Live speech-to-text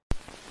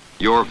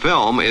Your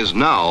film is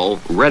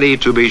now ready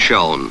to be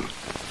shown.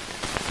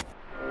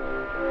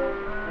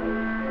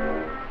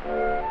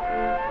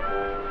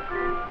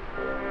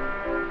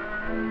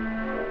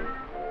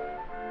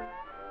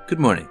 Good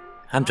morning.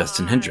 I'm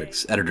Justin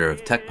Hendricks, editor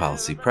of Tech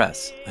Policy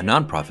Press, a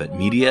nonprofit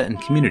media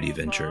and community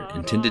venture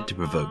intended to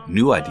provoke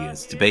new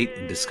ideas, debate,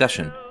 and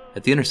discussion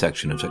at the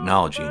intersection of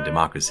technology and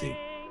democracy.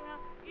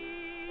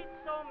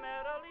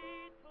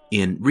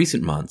 In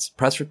recent months,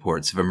 press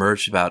reports have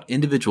emerged about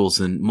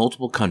individuals in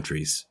multiple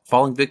countries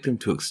falling victim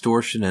to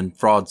extortion and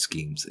fraud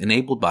schemes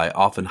enabled by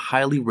often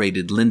highly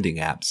rated lending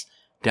apps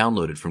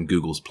downloaded from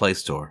Google's Play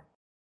Store.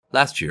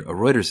 Last year, a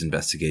Reuters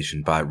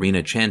investigation by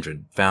Reena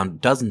Chandran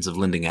found dozens of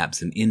lending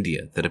apps in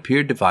India that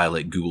appeared to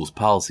violate Google's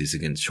policies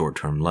against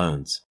short-term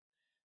loans.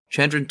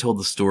 Chandran told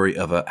the story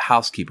of a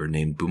housekeeper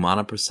named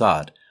Bhumana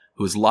Prasad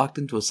who was locked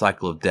into a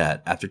cycle of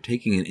debt after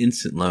taking an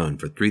instant loan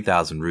for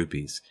 3,000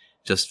 rupees,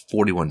 just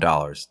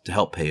 $41, to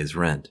help pay his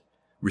rent.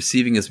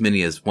 Receiving as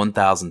many as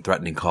 1,000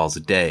 threatening calls a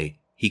day,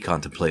 he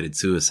contemplated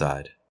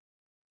suicide.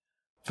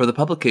 For the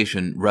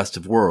publication Rest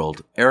of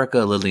World,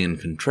 Erica Lillian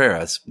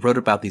Contreras wrote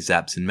about these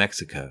apps in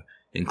Mexico,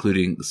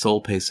 including Sol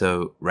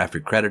Peso,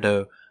 Rafri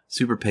Credito,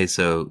 Super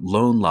Peso,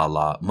 Loan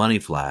Lala, Money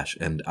Flash,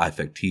 and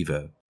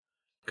iFectivo.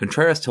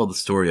 Contreras told the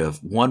story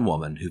of one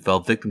woman who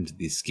fell victim to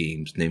these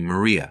schemes named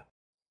Maria.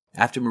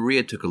 After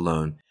Maria took a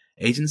loan,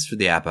 agents for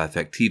the app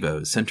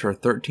iFectivo sent her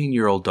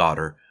 13-year-old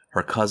daughter,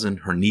 her cousin,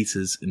 her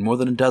nieces, and more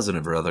than a dozen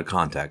of her other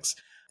contacts,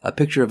 a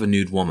picture of a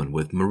nude woman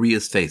with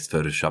Maria's face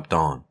photoshopped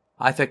on.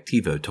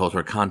 iFectivo told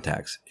her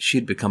contacts she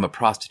had become a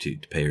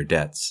prostitute to pay her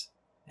debts.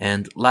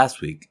 And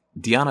last week,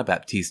 Diana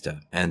Baptista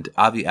and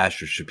Avi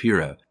Asher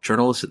Shapiro,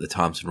 journalists at the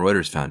Thomson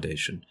Reuters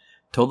Foundation,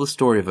 told the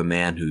story of a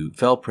man who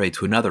fell prey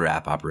to another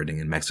app operating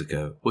in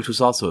Mexico, which was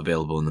also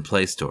available in the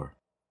Play Store.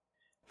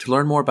 To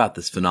learn more about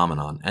this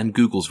phenomenon and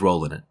Google's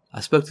role in it,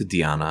 I spoke to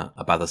Diana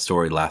about the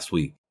story last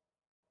week.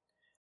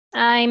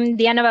 I'm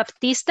Diana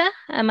Baptista.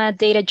 I'm a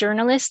data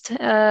journalist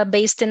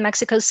based in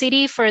Mexico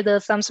City for the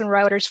Thomson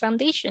Reuters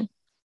Foundation.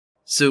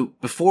 So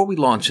before we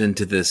launch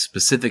into this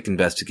specific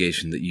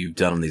investigation that you've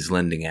done on these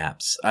lending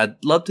apps, I'd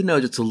love to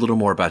know just a little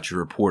more about your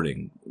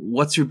reporting.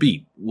 What's your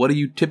beat? What do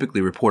you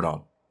typically report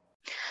on?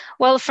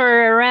 Well,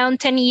 for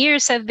around 10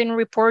 years, I've been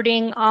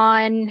reporting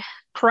on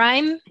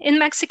crime in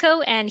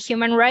Mexico and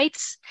human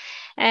rights.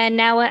 And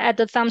now at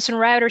the Thomson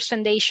Reuters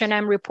Foundation,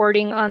 I'm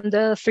reporting on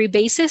the three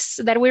bases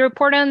that we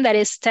report on, that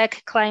is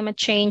tech, climate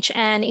change,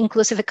 and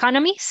inclusive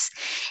economies.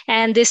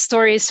 And this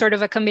story is sort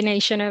of a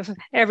combination of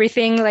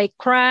everything like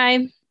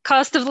crime,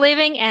 cost of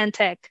living, and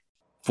tech.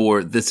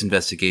 For this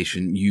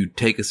investigation, you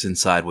take us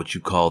inside what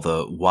you call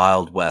the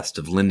Wild West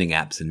of lending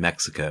apps in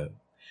Mexico.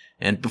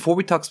 And before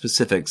we talk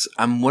specifics,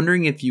 I'm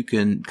wondering if you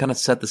can kind of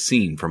set the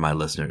scene for my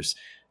listeners.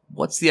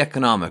 What's the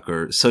economic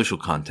or social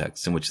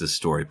context in which this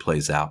story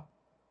plays out?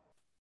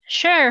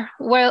 Sure.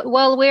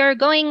 Well, we're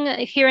going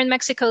here in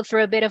Mexico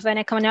through a bit of an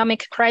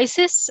economic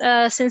crisis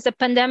since the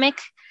pandemic.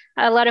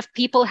 A lot of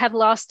people have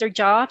lost their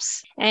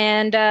jobs,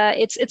 and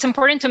it's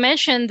important to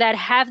mention that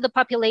half the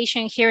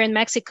population here in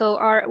Mexico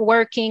are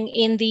working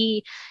in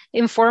the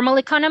informal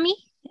economy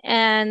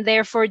and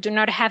therefore do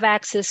not have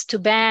access to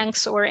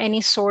banks or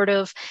any sort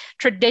of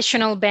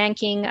traditional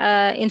banking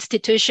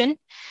institution.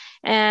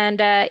 And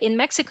in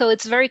Mexico,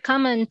 it's very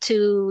common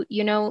to,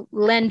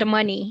 lend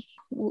money.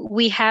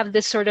 We have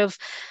this sort of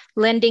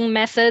lending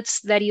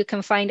methods that you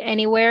can find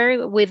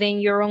anywhere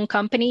within your own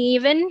company,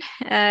 even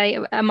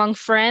among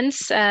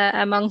friends,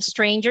 among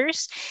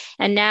strangers,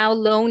 and now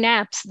loan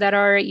apps that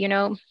are,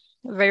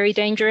 very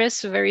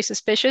dangerous, very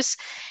suspicious.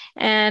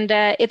 And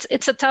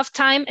it's a tough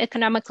time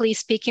economically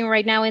speaking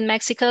right now in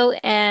Mexico.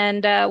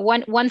 And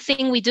one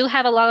thing we do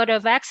have a lot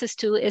of access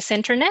to is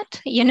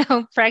internet.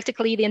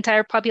 Practically the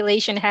entire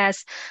population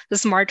has the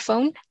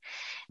smartphone.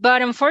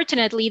 But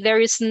unfortunately, there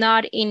is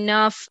not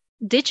enough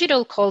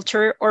digital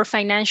culture or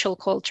financial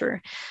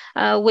culture,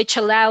 which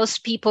allows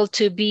people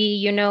to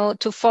be,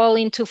 to fall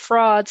into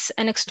frauds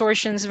and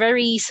extortions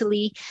very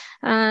easily.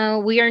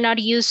 We are not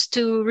used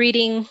to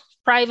reading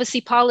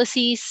privacy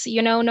policies.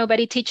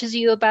 Nobody teaches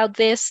you about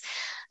this.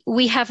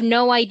 We have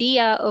no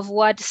idea of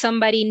what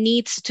somebody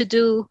needs to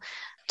do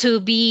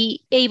to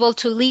be able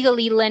to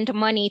legally lend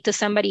money to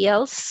somebody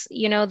else.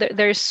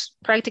 There's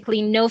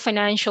practically no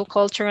financial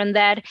culture on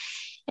that.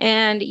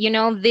 And,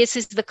 this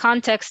is the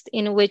context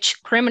in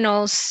which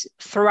criminals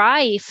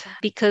thrive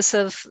because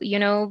of,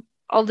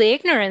 all the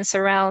ignorance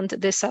around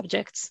these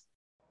subjects.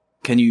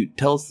 Can you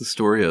tell us the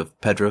story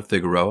of Pedro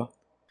Figueroa?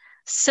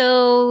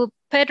 So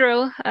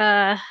Pedro,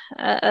 a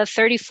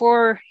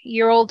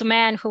 34-year-old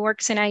man who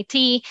works in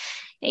IT,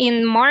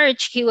 in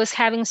March, he was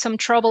having some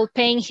trouble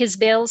paying his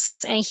bills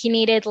and he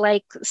needed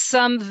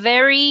some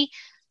very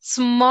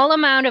small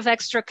amount of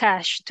extra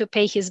cash to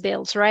pay his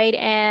bills, right?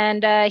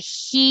 And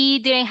he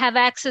didn't have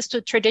access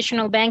to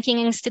traditional banking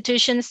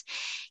institutions.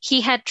 He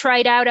had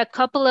tried out a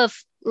couple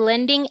of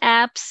lending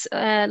apps,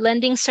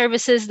 lending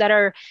services that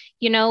are,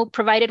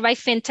 provided by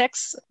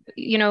fintechs,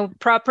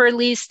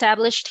 properly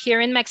established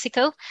here in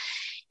Mexico.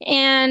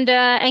 And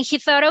he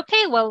thought,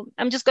 okay, well,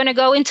 I'm just going to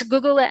go into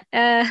Google,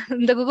 the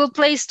Google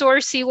Play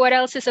Store, see what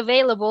else is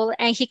available.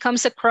 And he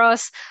comes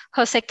across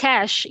Jose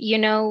Cash,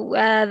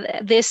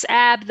 this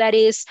app that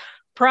is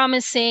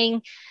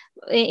promising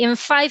in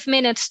 5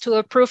 minutes to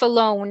approve a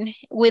loan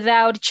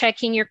without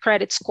checking your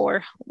credit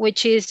score,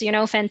 which is,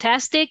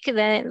 fantastic,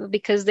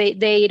 because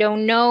they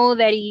don't know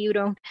that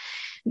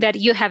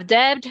you have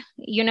debt.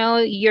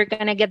 You're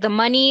going to get the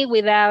money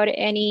without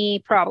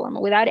any problem,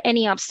 without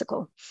any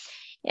obstacle.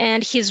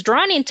 And he's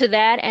drawn into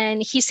that,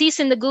 and he sees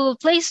in the Google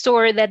Play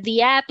Store that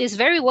the app is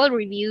very well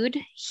reviewed.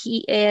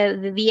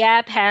 The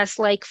app has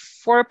like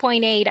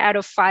 4.8 out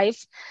of 5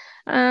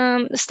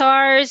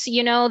 stars.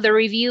 The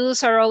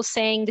reviews are all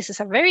saying this is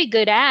a very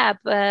good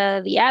app.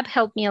 The app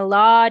helped me a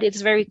lot.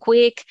 It's very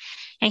quick.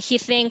 And he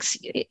thinks,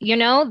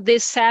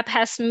 this app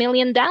has 1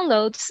 million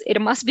downloads. It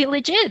must be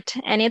legit.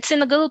 And it's in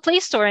the Google Play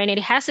Store and it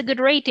has a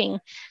good rating.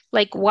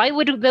 Like, why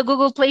would the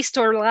Google Play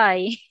Store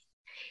lie?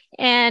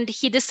 And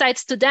he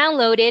decides to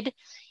download it.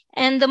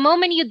 And the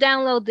moment you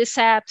download these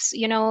apps,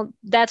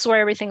 that's where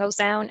everything goes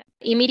down.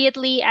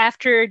 Immediately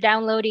after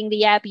downloading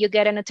the app, you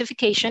get a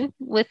notification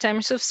with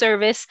terms of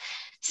service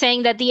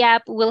saying that the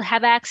app will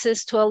have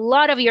access to a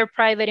lot of your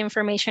private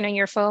information on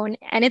your phone.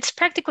 And it's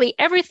practically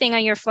everything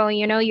on your phone,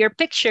 your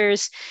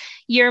pictures,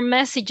 your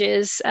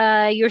messages,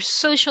 your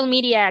social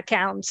media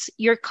accounts,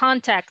 your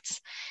contacts,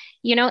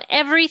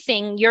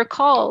 everything, your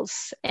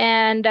calls.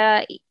 And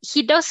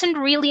he doesn't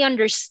really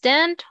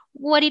understand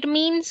what it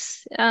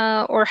means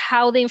or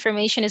how the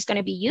information is going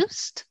to be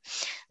used,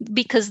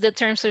 because the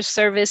terms of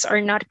service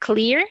are not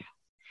clear.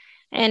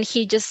 And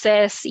he just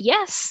says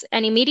yes.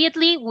 And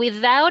immediately,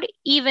 without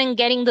even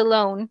getting the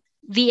loan,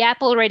 the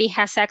app already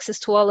has access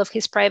to all of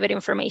his private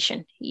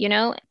information,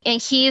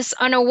 and he is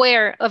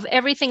unaware of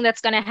everything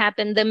that's going to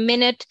happen the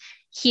minute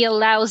he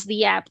allows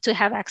the app to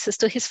have access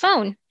to his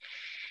phone.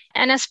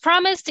 And as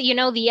promised,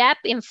 the app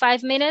in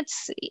 5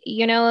 minutes,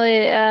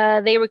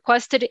 they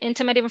requested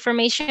intimate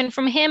information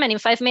from him. And in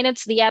 5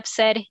 minutes, the app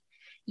said,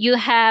 you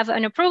have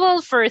an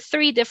approval for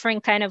 3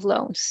 different kind of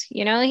loans.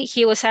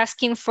 He was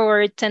asking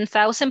for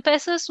 10,000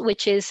 pesos,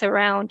 which is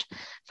around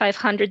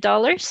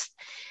 $500.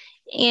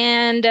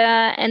 And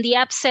the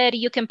app said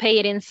you can pay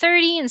it in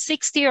 30, in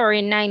 60, or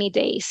in 90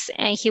 days.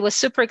 And he was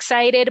super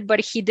excited, but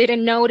he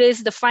didn't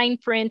notice the fine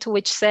print,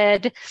 which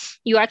said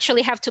you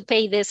actually have to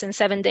pay this in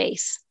 7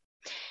 days.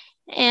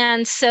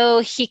 And so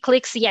he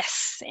clicks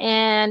yes.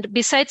 And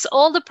besides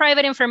all the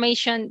private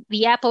information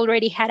the app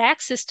already had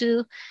access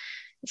to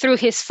through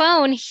his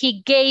phone,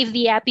 he gave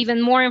the app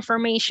even more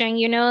information,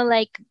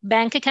 like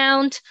bank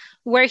account,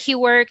 where he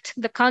worked,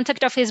 the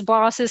contact of his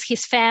bosses,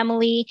 his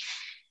family,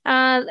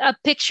 a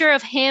picture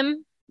of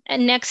him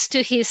next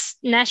to his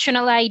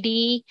national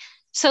ID.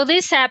 So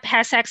this app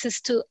has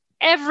access to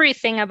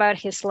everything about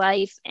his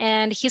life,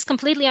 and he's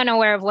completely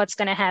unaware of what's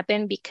going to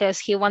happen because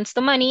he wants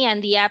the money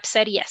and the app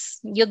said, yes,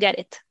 you get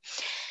it.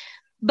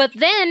 But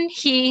then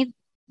he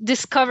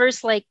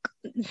discovers like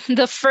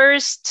the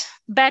first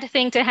bad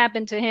thing to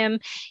happen to him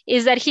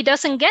is that he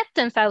doesn't get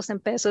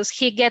 10,000 pesos.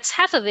 He gets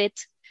half of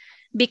it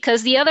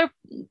because the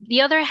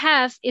other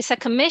half is a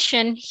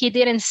commission he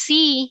didn't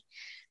see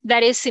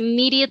that is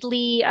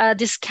immediately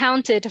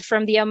discounted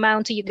from the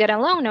amount you get a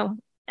loan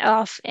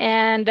of.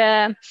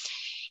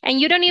 And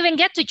you don't even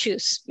get to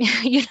choose.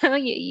 It's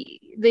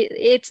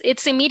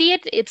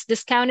immediate. It's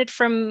discounted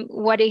from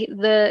what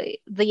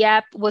the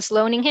app was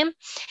loaning him.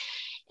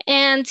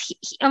 And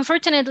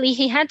unfortunately,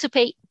 he had to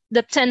pay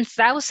the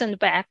 10,000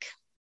 back.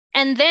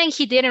 And then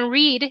he didn't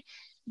read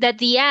that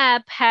the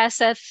app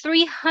has a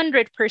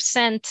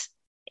 300%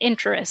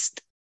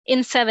 interest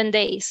in 7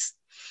 days.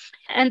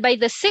 And by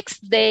the 6th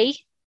day,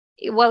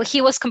 well,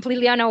 he was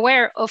completely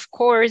unaware, of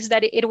course,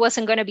 that it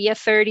wasn't going to be a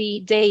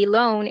 30-day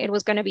loan. It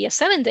was going to be a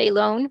 7-day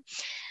loan.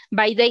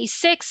 By day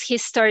 6, he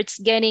starts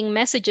getting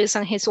messages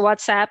on his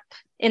WhatsApp.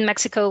 In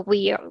Mexico,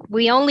 we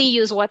only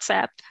use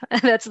WhatsApp.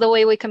 That's the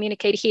way we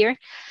communicate here.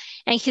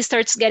 And he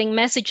starts getting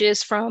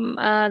messages from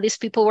these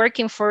people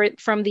working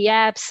from the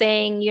app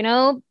saying,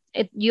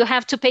 you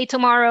have to pay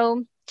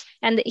tomorrow.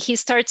 And he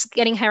starts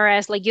getting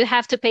harassed, like, you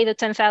have to pay the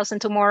 10,000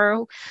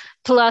 tomorrow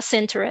plus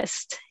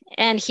interest.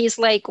 And he's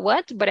like,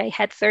 what? But I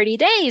had 30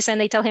 days. And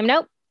they tell him,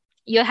 no,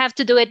 you have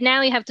to do it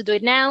now. You have to do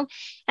it now.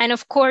 And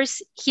of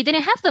course, he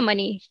didn't have the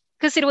money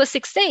because it was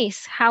 6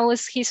 days. How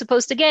was he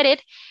supposed to get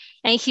it?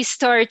 And he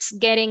starts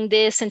getting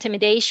these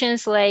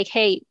intimidations like,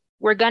 hey,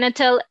 we're going to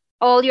tell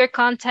all your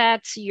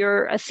contacts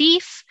you're a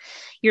thief.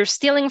 You're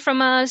stealing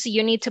from us.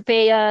 You need to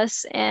pay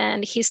us.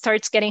 And he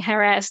starts getting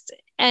harassed.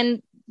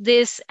 And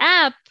this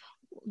app,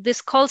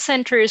 this call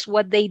centers,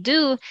 what they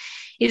do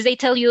is they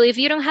tell you, if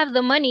you don't have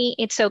the money,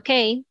 it's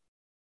okay.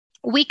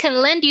 We can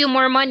lend you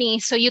more money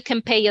so you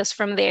can pay us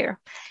from there.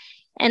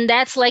 And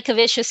that's like a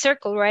vicious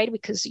circle, right?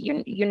 Because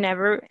you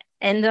never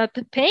end up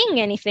paying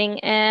anything.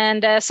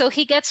 And so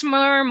he gets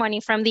more money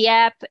from the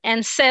app.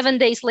 And 7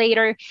 days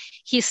later,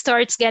 he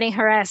starts getting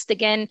harassed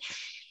again.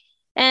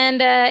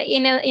 And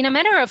in a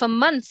matter of a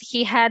month,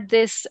 he had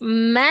this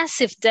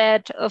massive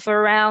debt of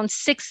around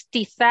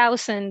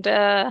 60,000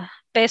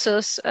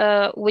 pesos,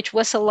 which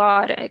was a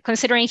lot,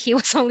 considering he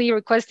was only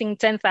requesting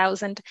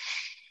 10,000.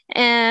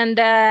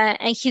 And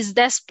he's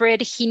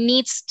desperate. He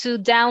needs to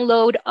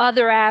download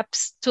other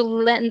apps to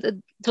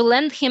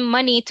lend him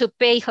money to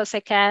pay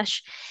Jose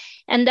Cash.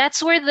 And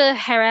that's where the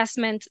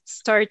harassment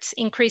starts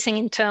increasing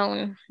in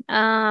tone.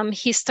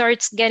 He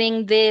starts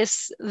getting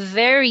this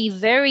very,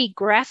 very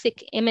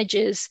graphic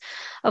images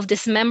of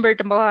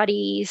dismembered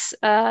bodies,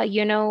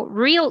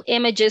 real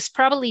images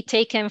probably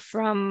taken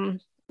from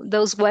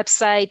those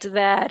websites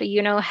that,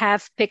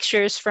 have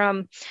pictures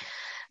from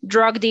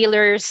drug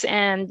dealers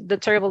and the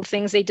terrible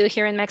things they do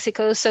here in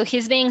Mexico. So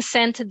he's being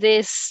sent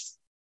this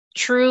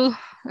true,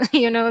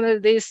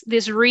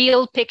 these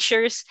real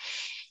pictures.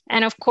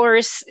 And of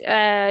course,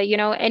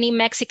 any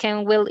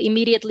Mexican will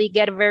immediately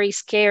get very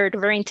scared,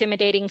 very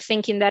intimidating,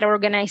 thinking that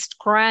organized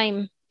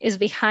crime is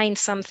behind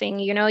something.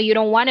 You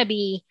don't want to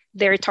be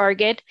their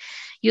target.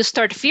 You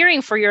start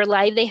fearing for your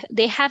life.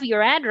 They have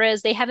your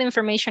address. They have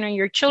information on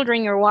your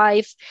children, your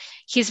wife.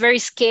 He's very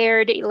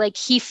scared. Like,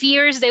 he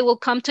fears they will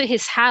come to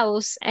his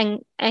house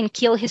and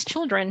kill his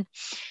children.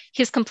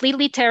 He's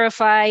completely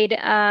terrified.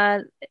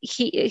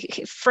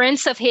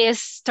 Friends of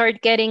his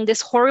start getting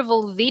these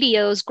horrible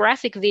videos,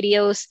 graphic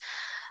videos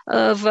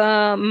of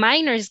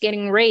minors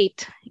getting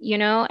raped,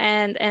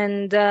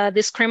 and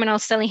this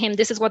criminal's telling him,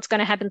 this is what's going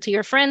to happen to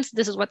your friends.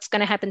 This is what's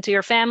going to happen to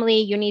your family.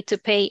 You need to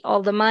pay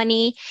all the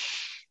money.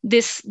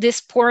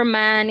 This poor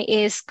man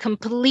is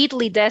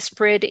completely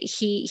desperate.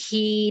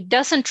 He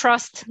doesn't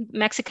trust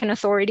Mexican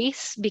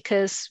authorities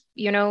because,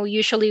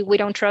 usually we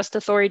don't trust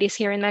authorities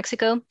here in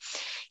Mexico.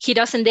 He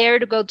doesn't dare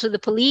to go to the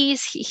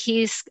police.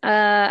 He's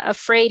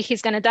afraid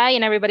he's going to die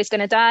and everybody's going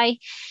to die.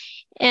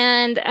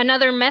 And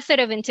another method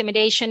of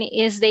intimidation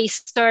is they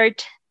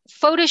start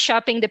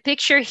photoshopping the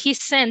picture he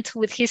sent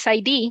with his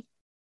ID.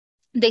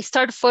 They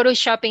start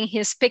photoshopping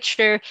his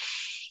picture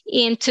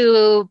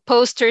into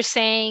posters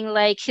saying,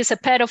 like, he's a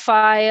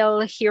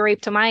pedophile, he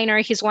raped a minor,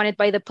 he's wanted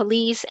by the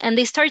police. And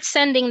they start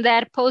sending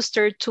that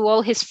poster to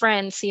all his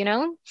friends,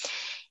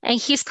 And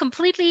he's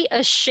completely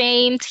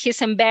ashamed.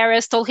 He's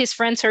embarrassed. All his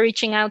friends are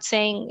reaching out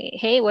saying,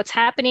 hey, what's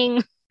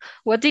happening?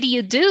 What did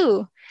you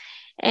do?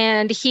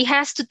 And he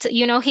has to,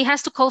 he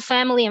has to call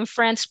family and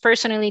friends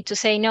personally to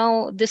say,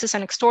 no, this is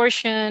an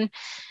extortion.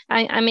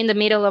 I'm in the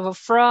middle of a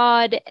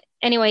fraud.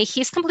 Anyway,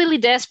 he's completely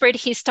desperate.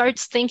 He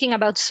starts thinking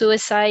about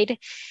suicide,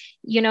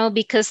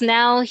 because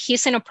now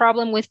he's in a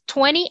problem with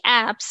 20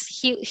 apps.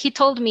 He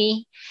told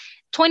me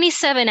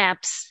 27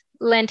 apps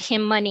lent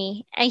him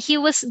money, and he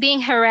was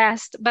being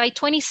harassed by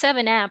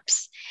 27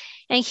 apps.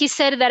 And he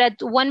said that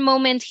at one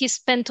moment he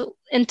spent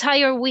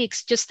entire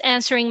weeks just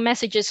answering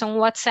messages on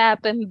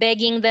WhatsApp and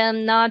begging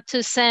them not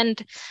to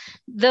send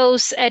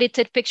those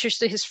edited pictures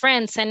to his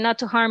friends and not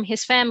to harm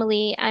his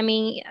family. I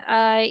mean,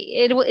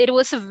 it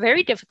was a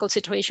very difficult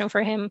situation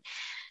for him.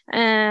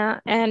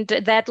 And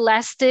that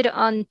lasted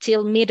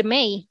until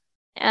mid-May,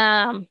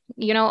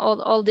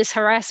 all this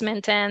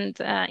harassment and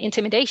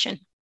intimidation.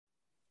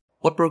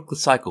 What broke the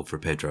cycle for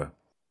Pedro?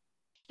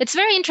 It's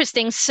very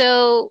interesting.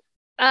 So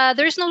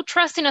there's no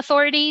trust in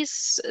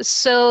authorities,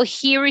 so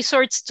he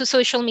resorts to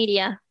social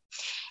media.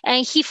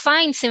 And he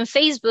finds in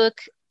Facebook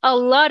a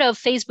lot of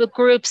Facebook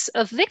groups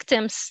of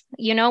victims,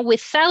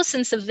 with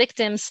thousands of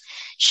victims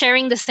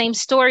sharing the same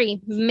story,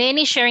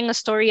 many sharing a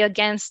story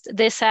against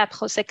this app,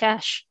 Jose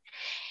Cash.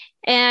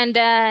 And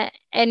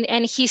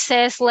he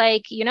says,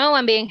 like,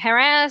 I'm being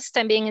harassed,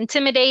 I'm being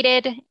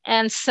intimidated.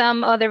 And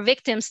some other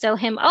victims tell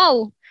him,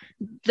 oh,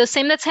 the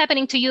same that's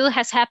happening to you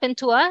has happened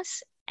to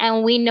us,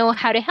 and we know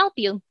how to help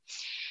you.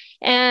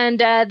 And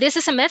this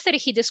is a method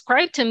he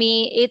described to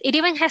me. It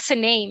even has a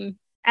name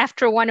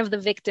after one of the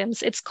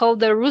victims. It's called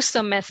the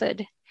Russo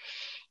method.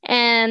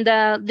 And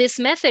this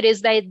method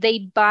is that they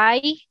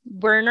buy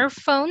burner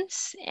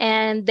phones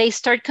and they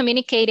start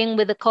communicating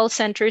with the call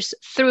centers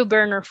through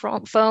burner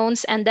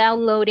phones and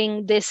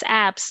downloading these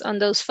apps on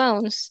those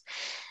phones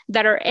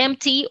that are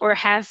empty or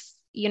have,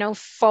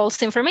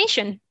 false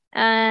information.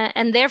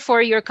 And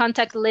therefore, your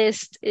contact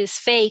list is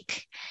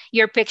fake,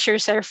 your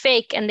pictures are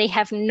fake, and they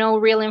have no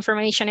real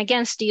information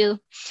against you.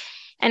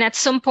 And at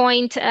some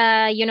point,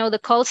 the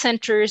call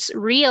centers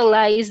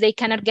realize they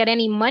cannot get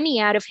any money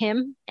out of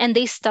him, and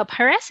they stop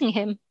harassing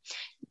him.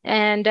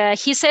 And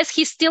he says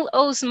he still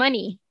owes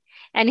money,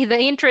 and the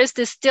interest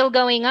is still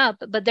going up,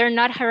 but they're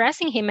not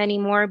harassing him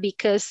anymore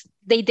because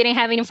they didn't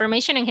have any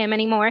information on him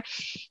anymore.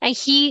 And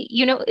he,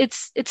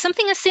 it's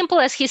something as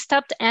simple as he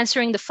stopped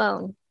answering the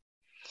phone.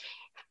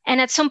 And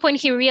at some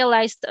point he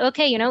realized,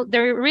 okay,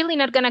 they're really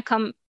not going to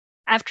come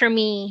after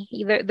me.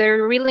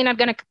 They're really not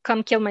going to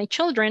come kill my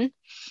children.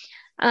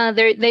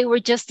 They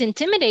were just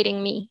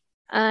intimidating me.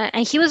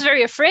 And he was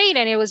very afraid,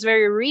 and it was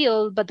very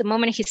real. But the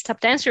moment he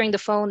stopped answering the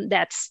phone,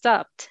 that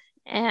stopped.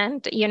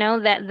 And,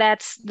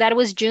 that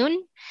was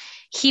June.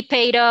 He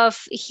paid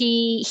off.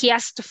 He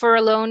asked for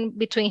a loan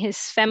between his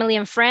family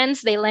and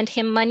friends. They lent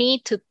him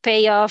money to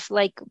pay off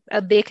like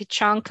a big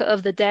chunk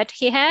of the debt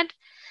he had.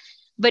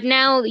 But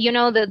now,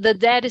 the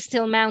debt is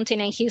still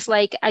mounting, and he's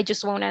like, I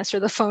just won't answer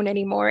the phone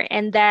anymore.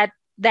 And that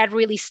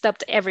really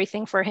stopped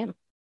everything for him.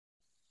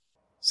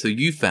 So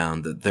you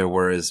found that there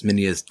were as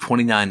many as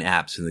 29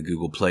 apps in the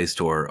Google Play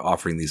Store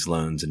offering these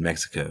loans in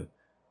Mexico.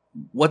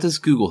 What does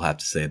Google have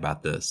to say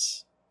about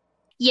this?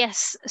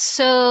 Yes.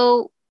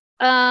 So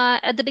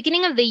at the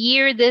beginning of the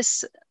year,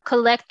 this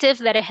collective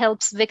that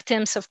helps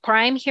victims of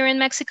crime here in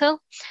Mexico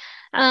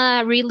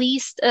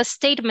released a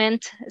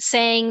statement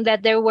saying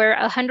that there were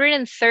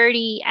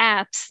 130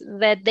 apps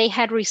that they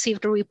had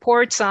received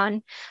reports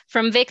on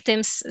from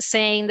victims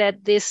saying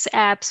that these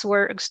apps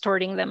were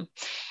extorting them.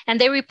 And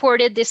they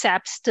reported these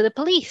apps to the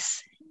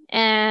police.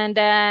 And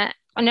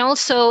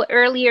also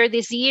earlier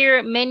this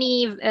year,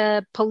 many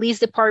police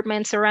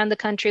departments around the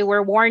country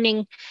were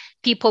warning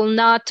people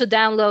not to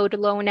download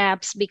loan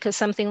apps because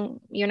something,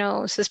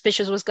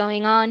 suspicious was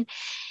going on.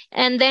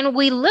 And then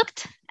we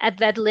looked at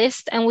that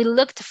list and we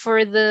looked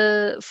for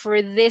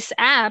these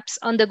apps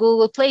on the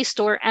Google Play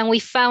Store, and we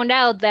found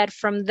out that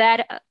from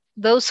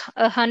those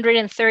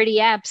 130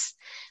 apps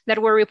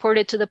that were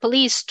reported to the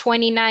police,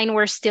 29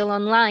 were still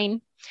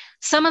online.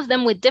 Some of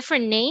them with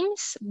different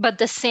names, but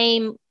the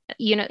same,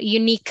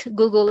 unique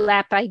Google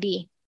App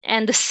ID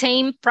and the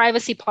same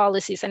privacy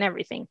policies and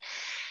everything.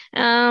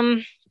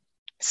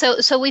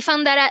 So we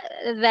found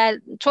that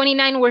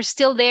 29 were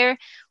still there.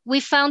 We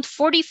found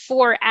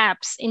 44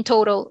 apps in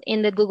total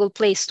in the Google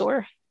Play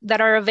Store that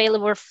are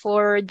available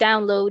for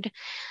download.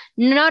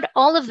 Not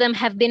all of them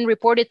have been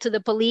reported to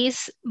the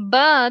police,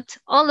 but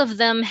all of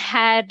them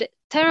had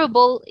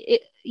terrible,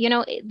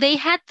 they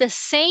had the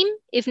same,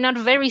 if not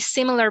very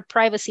similar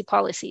privacy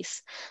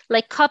policies,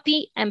 like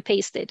copy and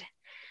pasted.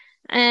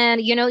 And,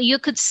 you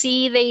could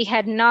see they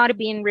had not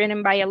been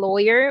written by a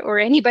lawyer or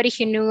anybody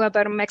who knew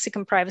about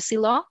Mexican privacy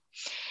law.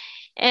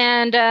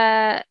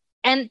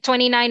 And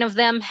 29 of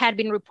them had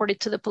been reported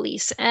to the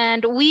police.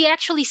 And we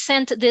actually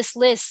sent this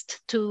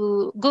list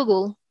to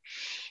Google,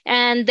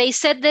 and they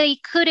said they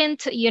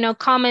couldn't,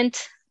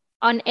 comment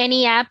on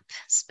any app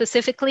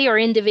specifically or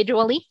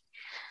individually.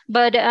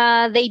 But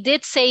they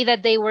did say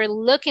that they were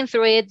looking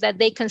through it, that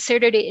they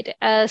considered it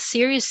a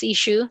serious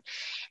issue,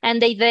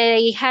 and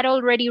they had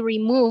already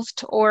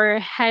removed or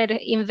had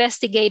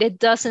investigated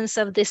dozens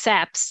of these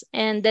apps,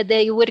 and that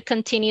they would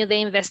continue the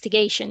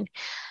investigation.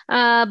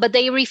 But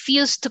they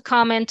refused to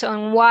comment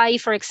on why,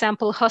 for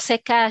example, Jose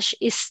Cash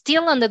is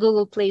still on the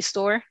Google Play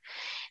Store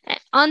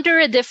under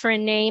a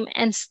different name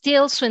and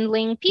still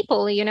swindling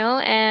people,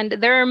 and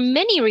there are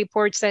many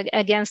reports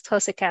against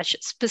Jose Cash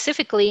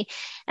specifically,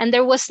 and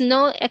there was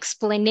no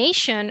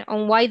explanation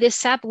on why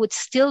this app would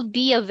still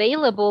be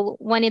available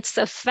when it's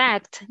a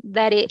fact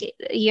that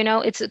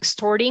it's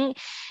extorting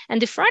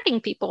and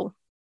defrauding people.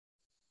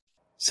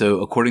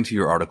 So according to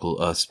your article,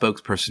 a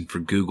spokesperson for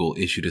Google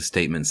issued a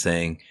statement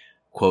saying,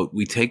 quote,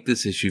 "We take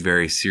this issue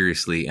very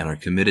seriously and are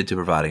committed to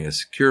providing a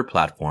secure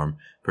platform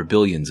for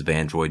billions of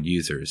Android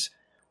users.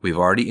 We've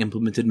already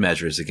implemented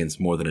measures against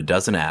more than a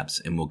dozen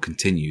apps and will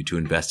continue to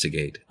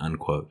investigate,"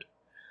 unquote.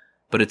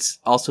 But it's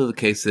also the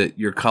case that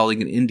your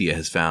colleague in India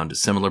has found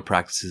similar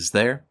practices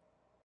there?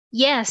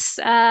 Yes,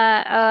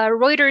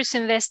 Reuters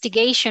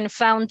investigation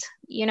found,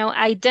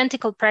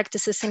 identical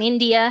practices in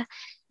India.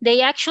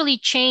 They actually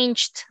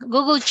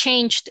Google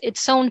changed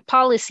its own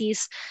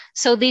policies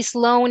so these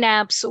loan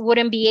apps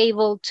wouldn't be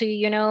able to,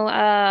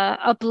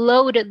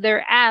 upload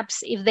their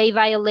apps if they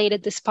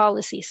violated these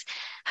policies.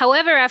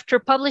 However, after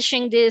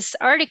publishing this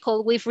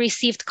article, we've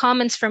received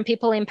comments from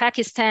people in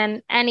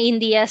Pakistan and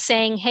India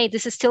saying, hey,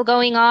 this is still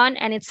going on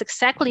and it's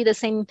exactly the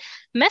same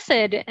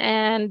method.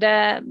 And,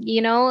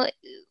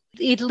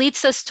 it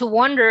leads us to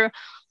wonder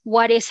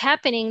what is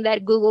happening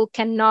that Google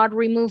cannot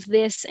remove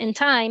this in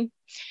time.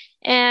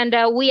 And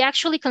we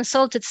actually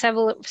consulted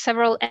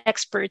several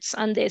experts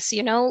on this.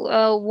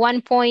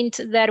 One point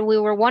that we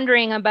were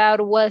wondering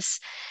about was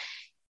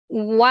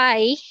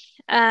why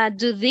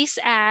do these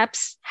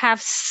apps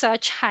have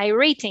such high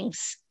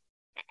ratings?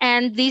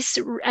 And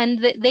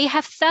they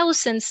have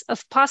thousands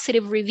of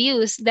positive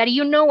reviews that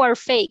are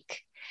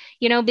fake,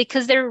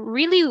 because they're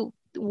really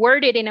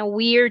worded in a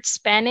weird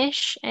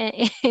Spanish,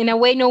 in a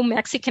way no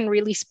Mexican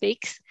really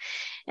speaks.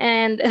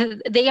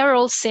 And they are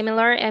all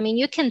similar. I mean,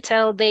 you can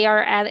tell they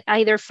are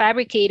either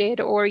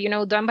fabricated or,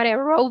 done by a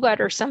robot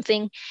or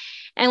something.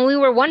 And we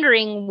were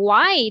wondering,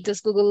 why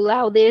does Google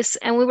allow this?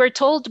 And we were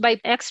told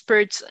by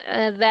experts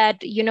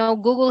that,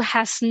 Google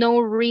has no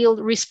real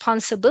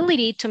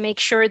responsibility to make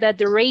sure that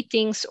the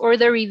ratings or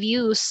the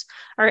reviews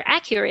are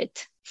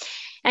accurate.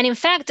 And in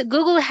fact,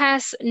 Google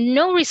has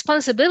no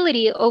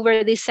responsibility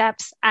over these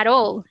apps at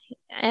all.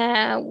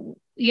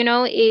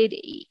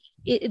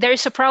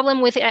 There's a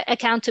problem with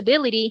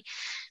accountability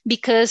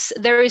because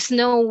there is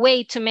no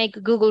way to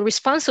make Google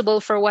responsible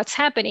for what's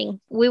happening.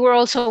 We were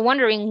also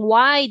wondering,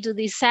 why do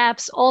these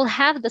apps all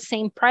have the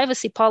same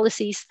privacy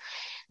policies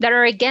that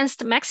are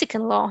against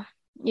Mexican law?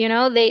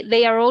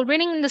 They are all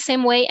written in the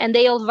same way and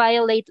they all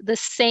violate the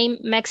same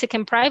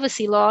Mexican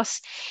privacy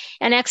laws.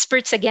 And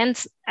experts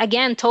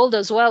again told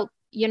us, well,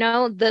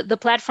 the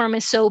platform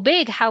is so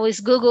big, how is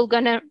Google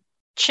going to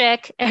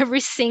check every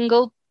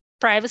single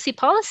privacy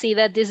policy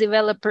that these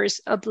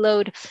developers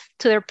upload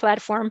to their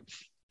platform?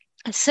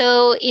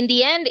 So in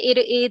the end,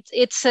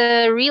 it's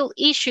a real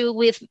issue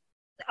with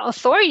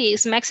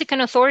authorities,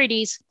 Mexican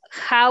authorities.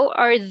 How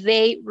are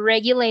they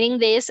regulating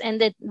this?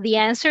 And the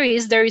answer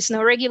is there is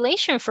no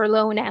regulation for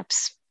loan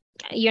apps.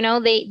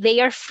 They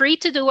are free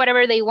to do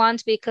whatever they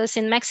want, because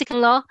in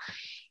Mexican law,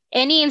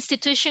 any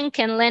institution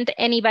can lend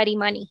anybody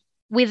money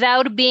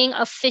without being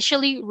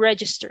officially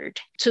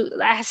registered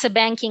as a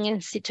banking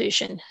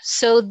institution.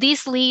 So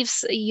this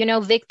leaves,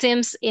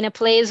 victims in a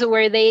place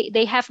where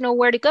they have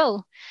nowhere to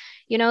go.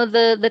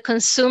 The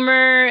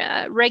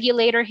consumer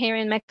regulator here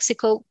in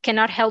Mexico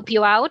cannot help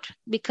you out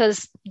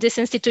because these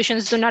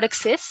institutions do not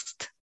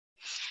exist.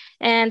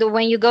 And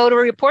when you go to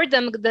report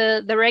them,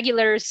 the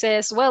regulator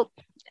says, well,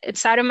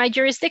 it's out of my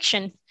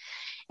jurisdiction.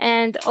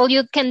 And all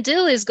you can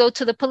do is go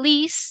to the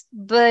police.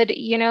 But,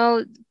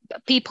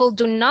 people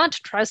do not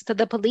trust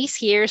the police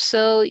here.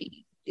 So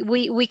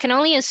we can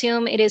only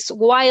assume it is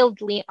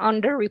wildly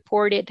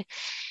underreported.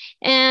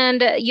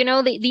 And,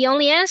 the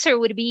only answer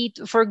would be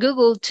for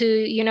Google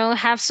to,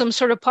 have some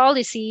sort of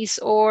policies,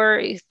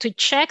 or to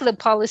check the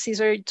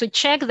policies, or to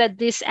check that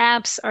these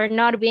apps are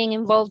not being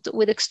involved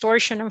with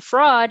extortion and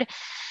fraud.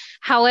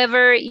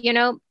 However,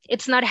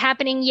 it's not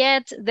happening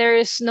yet. There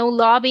is no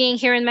lobbying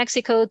here in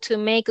Mexico to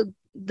make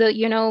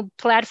the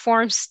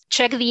platforms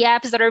check the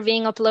apps that are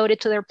being uploaded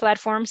to their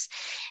platforms.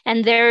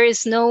 And there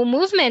is no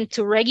movement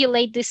to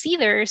regulate this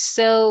either.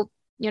 So,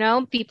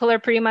 people are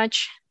pretty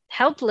much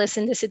helpless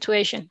in this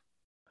situation.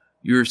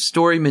 Your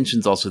story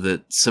mentions also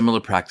that similar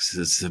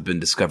practices have been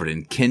discovered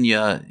in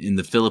Kenya, in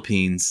the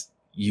Philippines.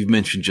 You've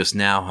mentioned just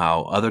now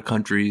how other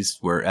countries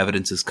where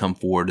evidence has come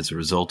forward as a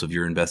result of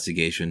your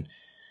investigation.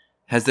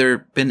 Has there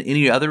been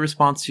any other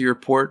response to your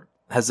report?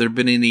 Has there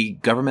been any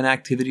government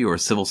activity or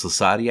civil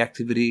society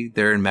activity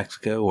there in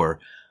Mexico, or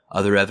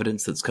other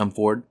evidence that's come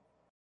forward?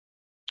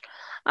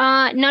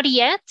 Not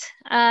yet.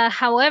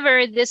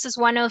 However, this is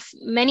one of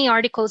many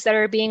articles that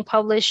are being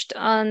published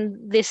on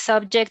this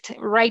subject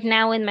right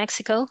now in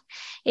Mexico.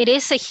 It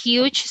is a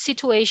huge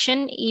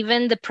situation.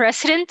 Even the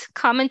president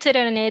commented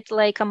on it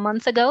like a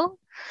month ago.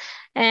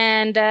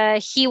 And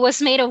he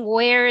was made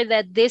aware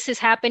that this is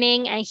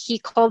happening, and he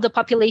called the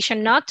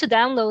population not to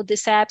download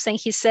these apps. And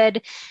he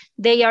said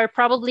they are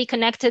probably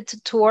connected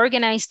to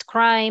organized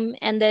crime,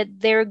 and that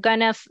they're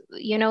gonna,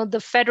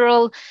 the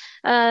federal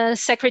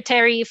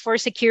secretary for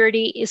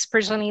security is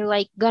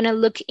personally gonna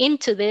look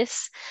into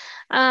this.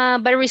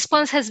 But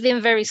response has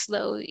been very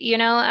slow,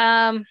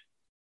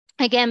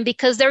 again,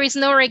 because there is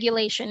no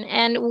regulation.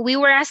 And we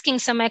were asking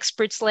some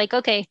experts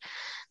okay,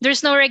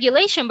 there's no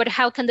regulation, but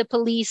how can the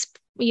police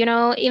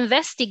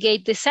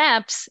investigate these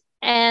apps?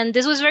 And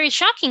this was very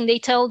shocking. They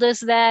told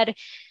us that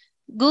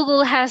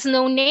Google has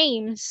no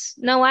names,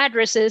 no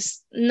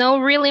addresses, no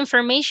real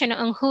information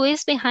on who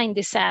is behind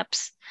these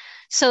apps.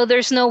 So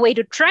there's no way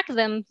to track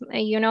them,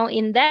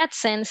 in that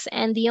sense.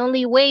 And the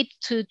only way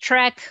to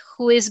track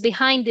who is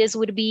behind this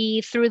would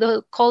be through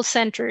the call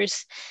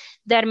centers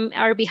that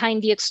are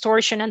behind the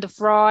extortion and the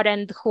fraud,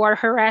 and who are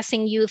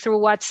harassing you through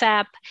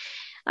WhatsApp.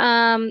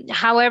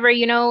 However,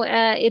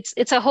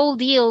 it's a whole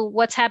deal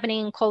what's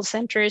happening in call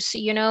centers.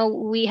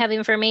 We have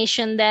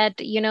information that,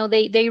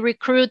 they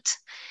recruit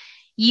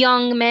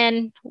young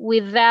men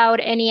without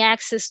any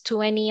access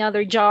to any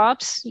other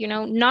jobs,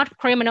 not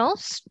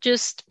criminals,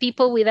 just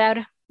people without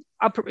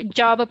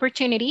job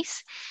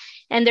opportunities.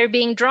 And they're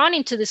being drawn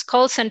into these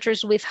call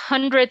centers with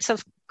hundreds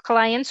of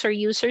clients or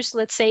users,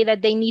 let's say,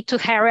 that they need to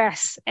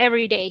harass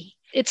every day.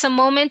 It's a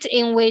moment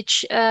in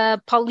which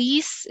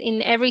police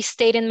in every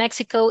state in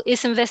Mexico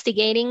is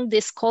investigating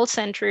these call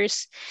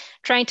centers,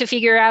 trying to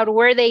figure out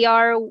where they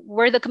are,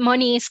 where the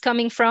money is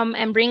coming from,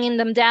 and bringing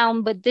them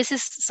down. But this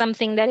is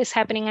something that is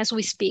happening as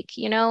we speak.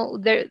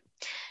 There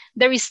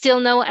is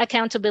still no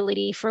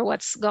accountability for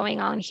what's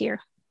going on here.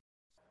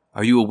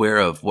 Are you aware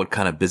of what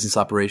kind of business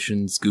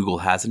operations Google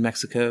has in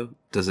Mexico?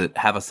 Does it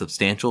have a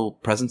substantial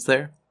presence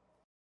there?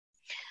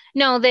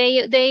 No,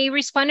 they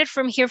responded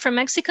from here, from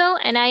Mexico,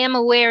 and I am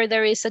aware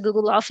there is a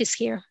Google office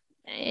here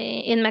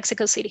in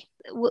Mexico City.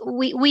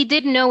 We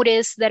did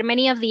notice that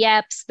many of the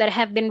apps that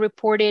have been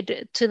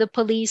reported to the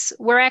police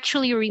were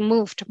actually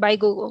removed by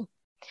Google.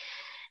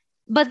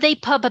 But they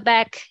pop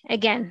back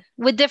again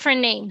with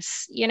different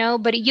names,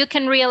 but you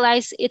can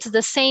realize it's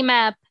the same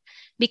app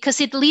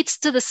because it leads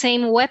to the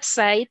same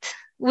website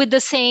with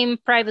the same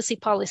privacy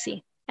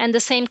policy and the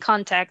same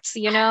contacts,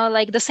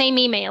 like the same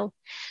email.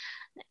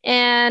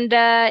 And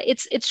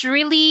it's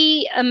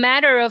really a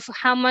matter of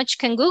how much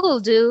can Google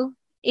do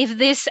if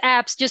these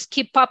apps just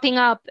keep popping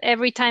up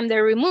every time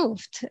they're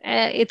removed.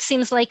 It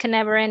seems like a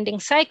never-ending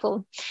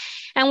cycle.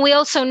 And we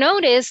also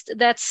noticed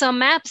that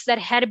some apps that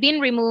had been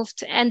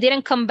removed and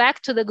didn't come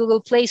back to the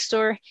Google Play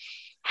Store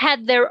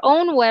had their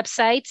own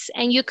websites,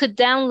 and you could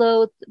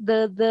download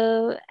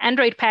the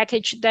Android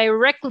package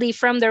directly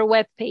from their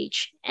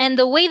webpage. And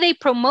the way they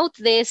promote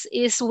this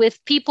is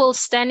with people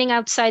standing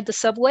outside the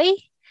subway.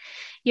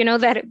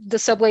 That the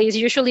subway is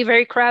usually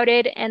very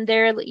crowded, and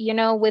they're,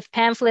 with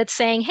pamphlets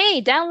saying,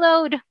 hey,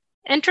 download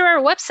enter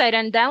our website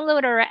and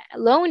download our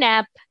loan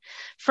app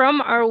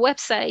from our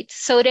website,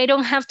 so they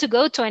don't have to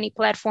go to any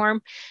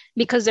platform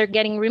because they're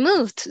getting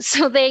removed.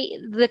 So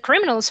the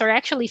criminals are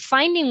actually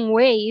finding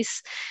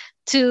ways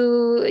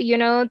to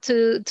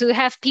to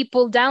have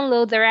people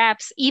download their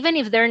apps even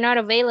if they're not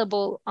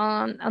available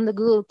on the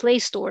Google Play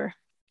Store.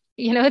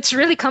 It's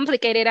really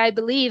complicated, I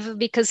believe,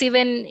 because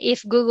even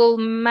if Google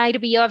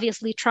might be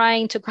obviously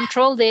trying to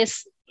control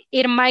this,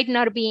 it might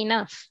not be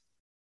enough.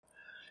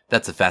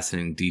 That's a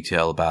fascinating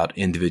detail about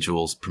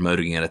individuals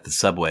promoting it at the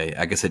subway.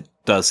 I guess it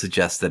does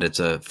suggest that it's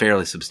a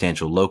fairly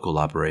substantial local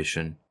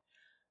operation.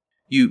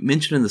 You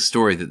mentioned in the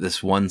story that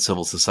this one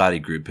civil society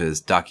group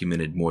has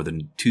documented more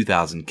than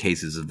 2,000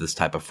 cases of this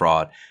type of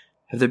fraud.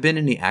 Have there been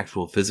any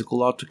actual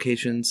physical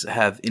altercations?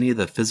 Have any of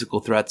the physical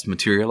threats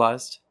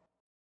materialized?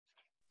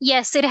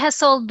 Yes, it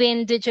has all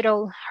been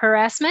digital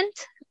harassment.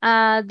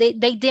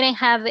 They didn't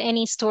have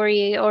any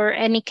story or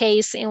any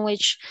case in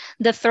which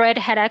the threat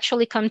had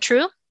actually come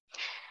true.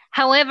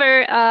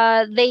 However,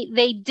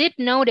 they did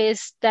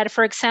notice that,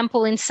 for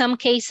example, in some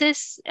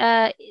cases,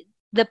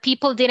 the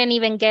people didn't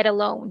even get a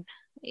loan.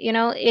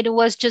 It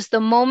was just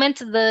the moment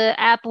the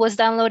app was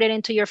downloaded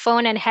into your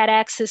phone and had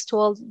access to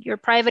all your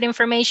private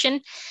information,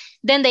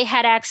 then they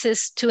had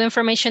access to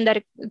information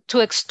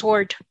to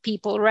extort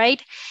people,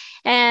 right?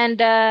 And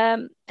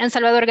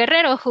Salvador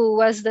Guerrero, who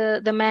was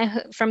the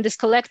man from this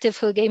collective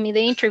who gave me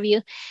the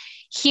interview,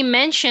 he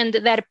mentioned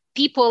that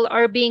people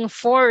are being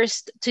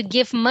forced to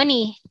give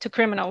money to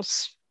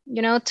criminals,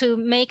 to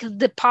make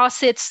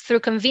deposits through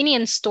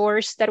convenience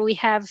stores that we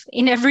have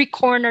in every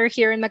corner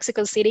here in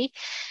Mexico City.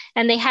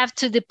 And they have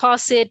to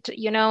deposit,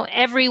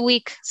 every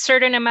week,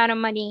 certain amount of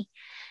money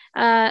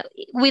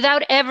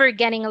without ever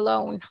getting a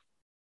loan.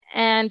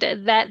 And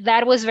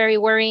that was very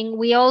worrying.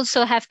 We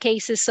also have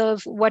cases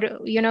of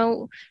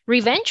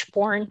revenge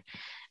porn,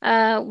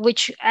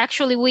 which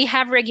actually we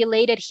have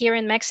regulated here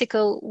in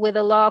Mexico with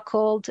a law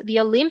called the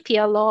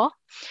Olympia Law,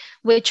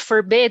 which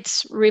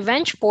forbids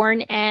revenge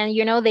porn. And,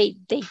 they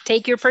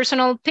take your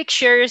personal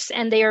pictures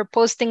and they are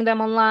posting them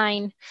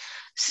online.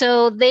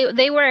 So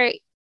they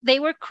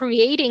were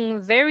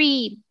creating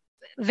very,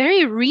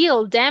 very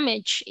real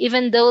damage,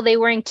 even though they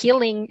weren't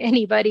killing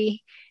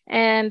anybody.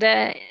 And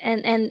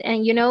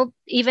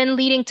even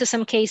leading to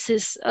some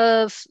cases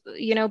of,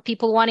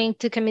 people wanting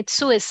to commit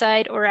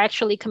suicide or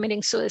actually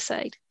committing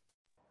suicide.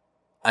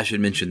 I should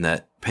mention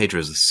that Pedro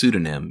is a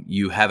pseudonym.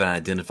 You haven't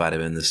identified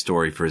him in this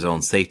story for his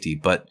own safety,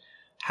 but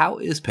how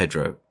is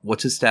Pedro?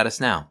 What's his status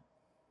now?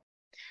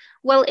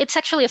 Well, it's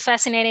actually a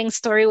fascinating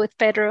story with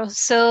Pedro.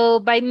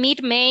 So by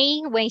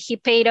mid-May, when he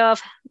paid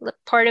off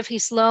part of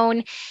his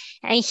loan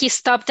and he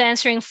stopped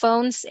answering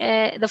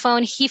the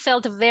phone, he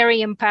felt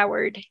very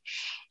empowered.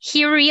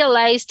 He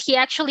realized he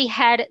actually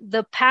had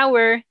the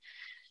power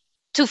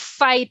to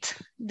fight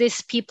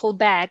these people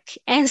back.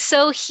 And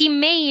so he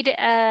made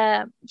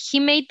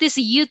this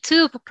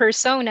YouTube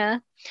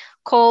persona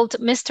called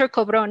Mr.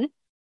 Cobron,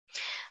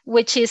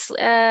 which is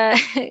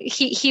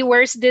he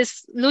wears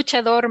this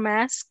luchador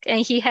mask and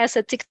he has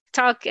a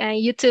TikTok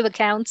and YouTube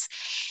accounts.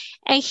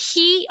 And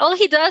all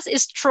he does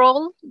is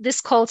troll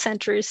these call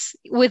centers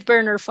with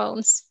burner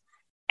phones.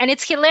 And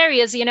it's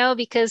hilarious,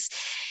 because,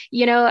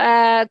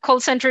 call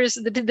centers,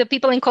 the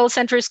people in call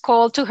centers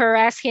call to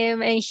harass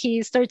him and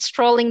he starts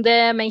trolling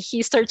them and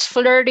he starts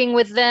flirting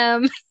with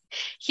them.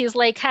 He's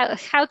like,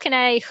 how can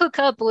I hook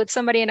up with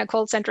somebody in a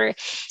call center?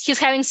 He's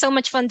having so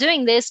much fun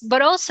doing this,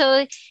 but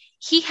also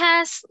he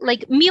has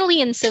like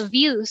millions of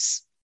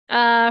views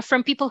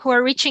from people who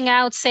are reaching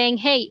out saying,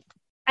 hey,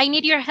 I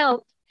need your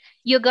help.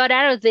 You got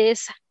out of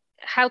this.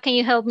 How can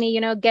you help me,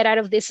 get out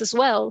of this as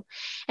well?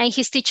 And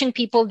he's teaching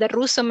people the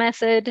Russo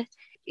method.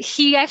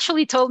 He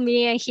actually told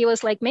me, and he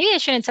was like, maybe I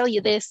shouldn't tell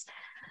you this.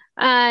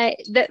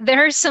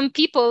 There are some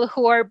people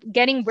who are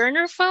getting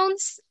burner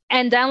phones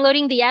and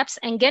downloading the apps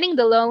and getting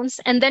the loans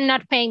and then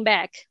not paying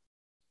back.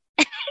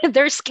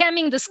 They're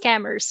scamming the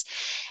scammers.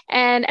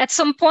 And at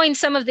some point,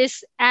 some of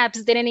these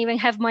apps didn't even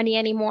have money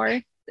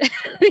anymore,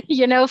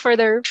 for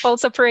their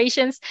false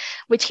operations,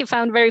 which he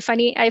found very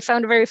funny. I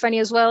found very funny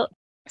as well.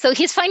 So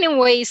he's finding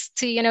ways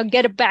to,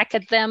 get back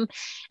at them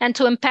and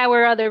to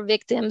empower other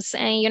victims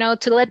and,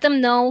 to let them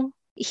know.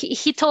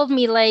 He told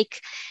me,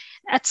 like,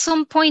 at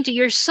some point,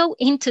 you're so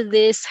into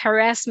this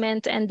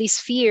harassment and this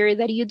fear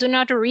that you do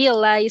not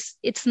realize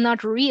it's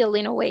not real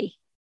in a way.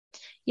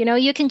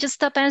 You can just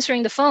stop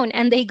answering the phone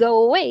and they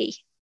go away.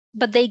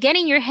 But they get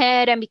in your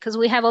head. And because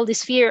we have all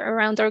this fear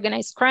around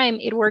organized crime,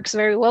 it works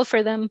very well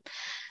for them.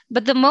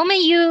 But the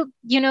moment you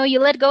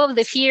let go of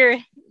the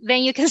fear,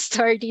 then you can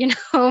start,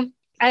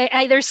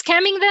 either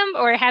scamming them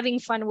or having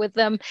fun with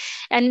them.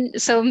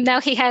 And so now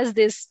he has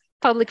this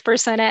public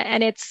persona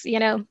and it's,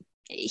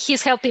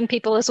 he's helping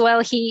people as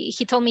well. He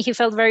told me he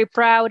felt very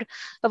proud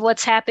of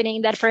what's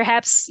happening, that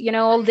perhaps,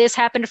 all this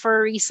happened for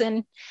a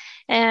reason,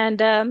 and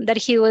that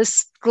he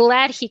was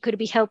glad he could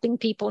be helping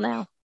people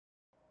now.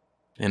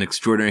 An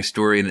extraordinary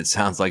story, and it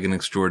sounds like an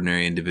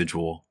extraordinary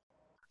individual.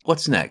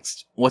 What's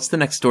next? What's the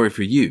next story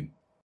for you?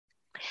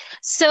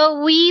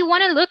 So we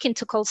want to look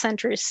into call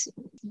centers.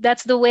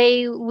 that's the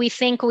way we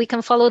think we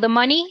can follow the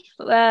money,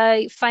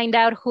 find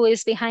out who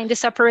is behind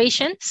these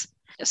operations.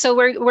 So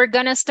we're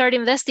gonna start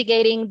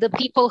investigating the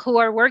people who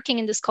are working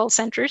in these call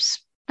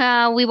centers.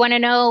 We want to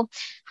know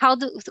how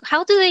do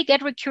they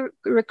get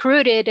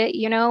recruited?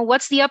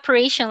 What's the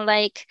operation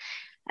like?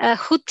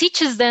 Who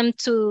teaches them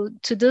to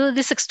do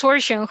this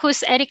extortion?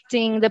 Who's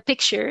editing the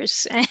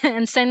pictures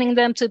and sending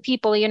them to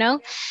people?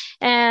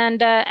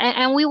 And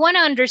we want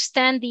to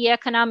understand the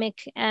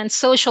economic and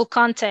social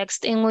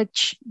context in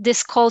which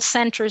these call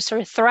centers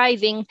are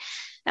thriving.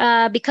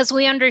 Because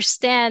we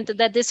understand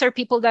that these are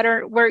people that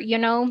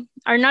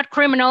are not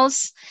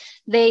criminals.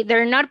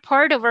 They're not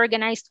part of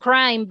organized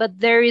crime, but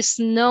there is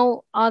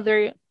no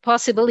other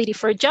possibility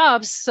for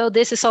jobs. So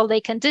this is all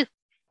they can do.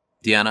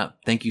 Diana,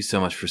 thank you so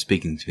much for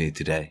speaking to me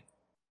today.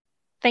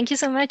 Thank you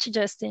so much,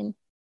 Justin.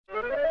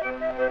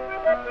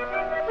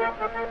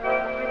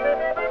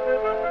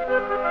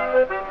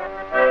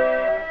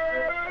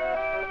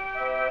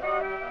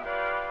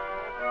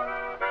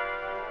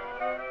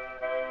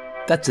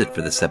 That's it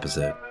for this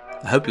episode.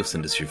 I hope you'll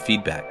send us your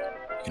feedback.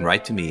 You can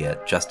write to me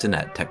at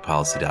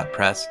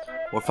justin@techpolicy.press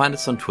or find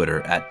us on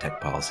Twitter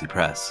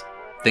 @techpolicypress.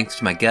 Thanks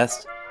to my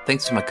guest,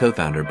 thanks to my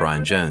co-founder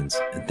Brian Jones,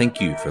 and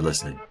thank you for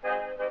listening.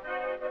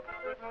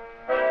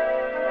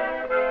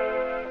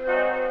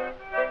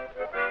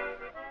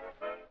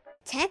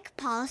 Tech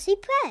Policy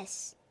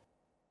Press.